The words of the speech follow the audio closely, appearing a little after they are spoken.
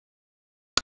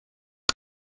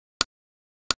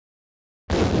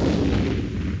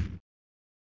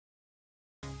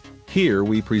Here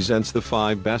we presents the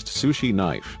 5 best sushi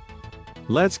knife.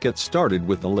 Let's get started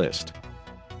with the list.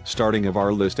 Starting of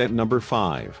our list at number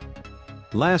 5.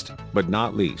 Last, but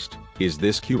not least, is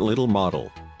this cute little model.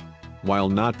 While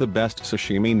not the best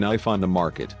sashimi knife on the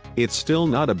market, it's still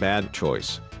not a bad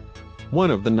choice. One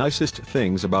of the nicest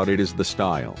things about it is the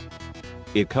style.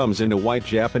 It comes in a white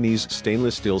Japanese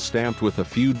stainless steel stamped with a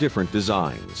few different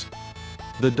designs.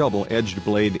 The double-edged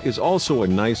blade is also a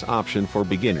nice option for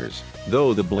beginners,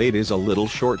 though the blade is a little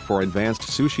short for advanced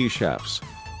sushi chefs.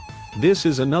 This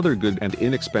is another good and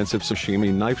inexpensive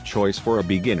sashimi knife choice for a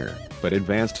beginner, but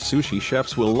advanced sushi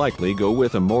chefs will likely go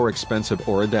with a more expensive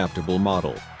or adaptable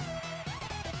model.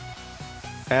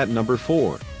 At number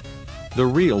 4. The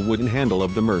real wooden handle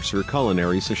of the Mercer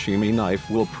Culinary Sashimi Knife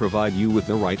will provide you with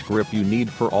the right grip you need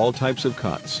for all types of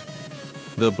cuts.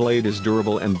 The blade is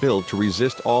durable and built to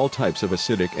resist all types of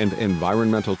acidic and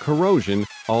environmental corrosion,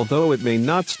 although it may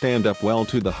not stand up well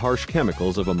to the harsh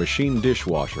chemicals of a machine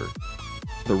dishwasher.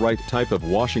 The right type of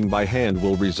washing by hand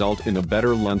will result in a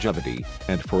better longevity,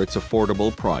 and for its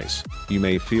affordable price, you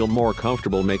may feel more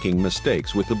comfortable making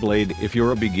mistakes with the blade if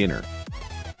you're a beginner.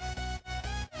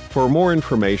 For more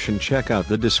information, check out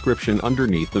the description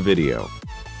underneath the video.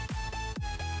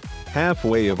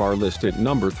 Halfway of our list at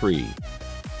number 3.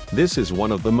 This is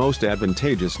one of the most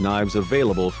advantageous knives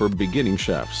available for beginning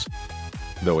chefs.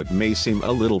 Though it may seem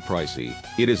a little pricey,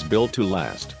 it is built to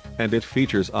last, and it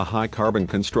features a high carbon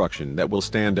construction that will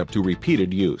stand up to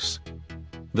repeated use.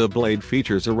 The blade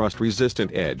features a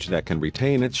rust-resistant edge that can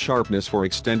retain its sharpness for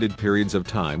extended periods of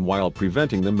time while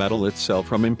preventing the metal itself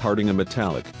from imparting a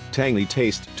metallic, tangy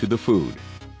taste to the food.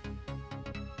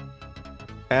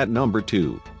 At number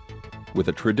 2. With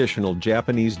a traditional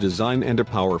Japanese design and a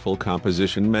powerful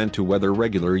composition meant to weather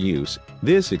regular use,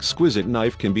 this exquisite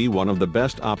knife can be one of the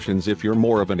best options if you're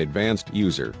more of an advanced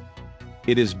user.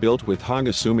 It is built with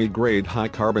Hongasumi grade high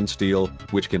carbon steel,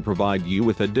 which can provide you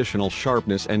with additional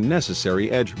sharpness and necessary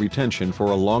edge retention for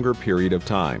a longer period of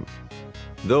time.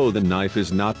 Though the knife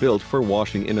is not built for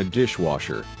washing in a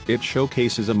dishwasher, it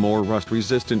showcases a more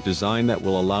rust-resistant design that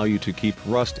will allow you to keep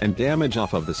rust and damage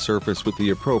off of the surface with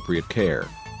the appropriate care.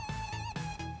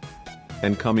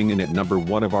 And coming in at number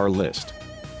 1 of our list.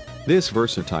 This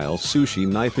versatile sushi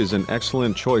knife is an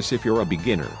excellent choice if you're a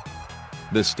beginner.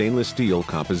 The stainless steel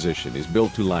composition is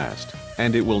built to last,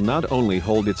 and it will not only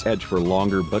hold its edge for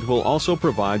longer but will also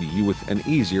provide you with an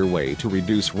easier way to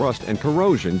reduce rust and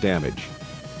corrosion damage.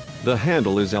 The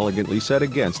handle is elegantly set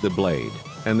against the blade,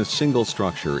 and the single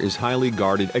structure is highly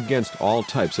guarded against all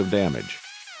types of damage.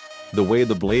 The way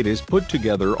the blade is put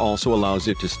together also allows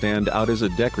it to stand out as a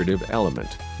decorative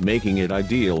element, making it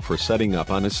ideal for setting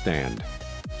up on a stand.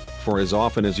 For as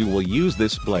often as you will use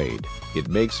this blade, it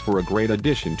makes for a great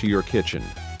addition to your kitchen.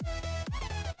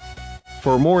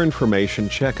 For more information,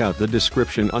 check out the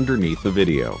description underneath the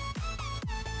video.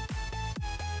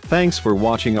 Thanks for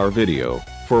watching our video.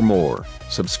 For more,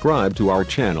 subscribe to our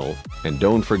channel, and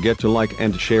don't forget to like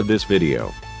and share this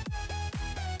video.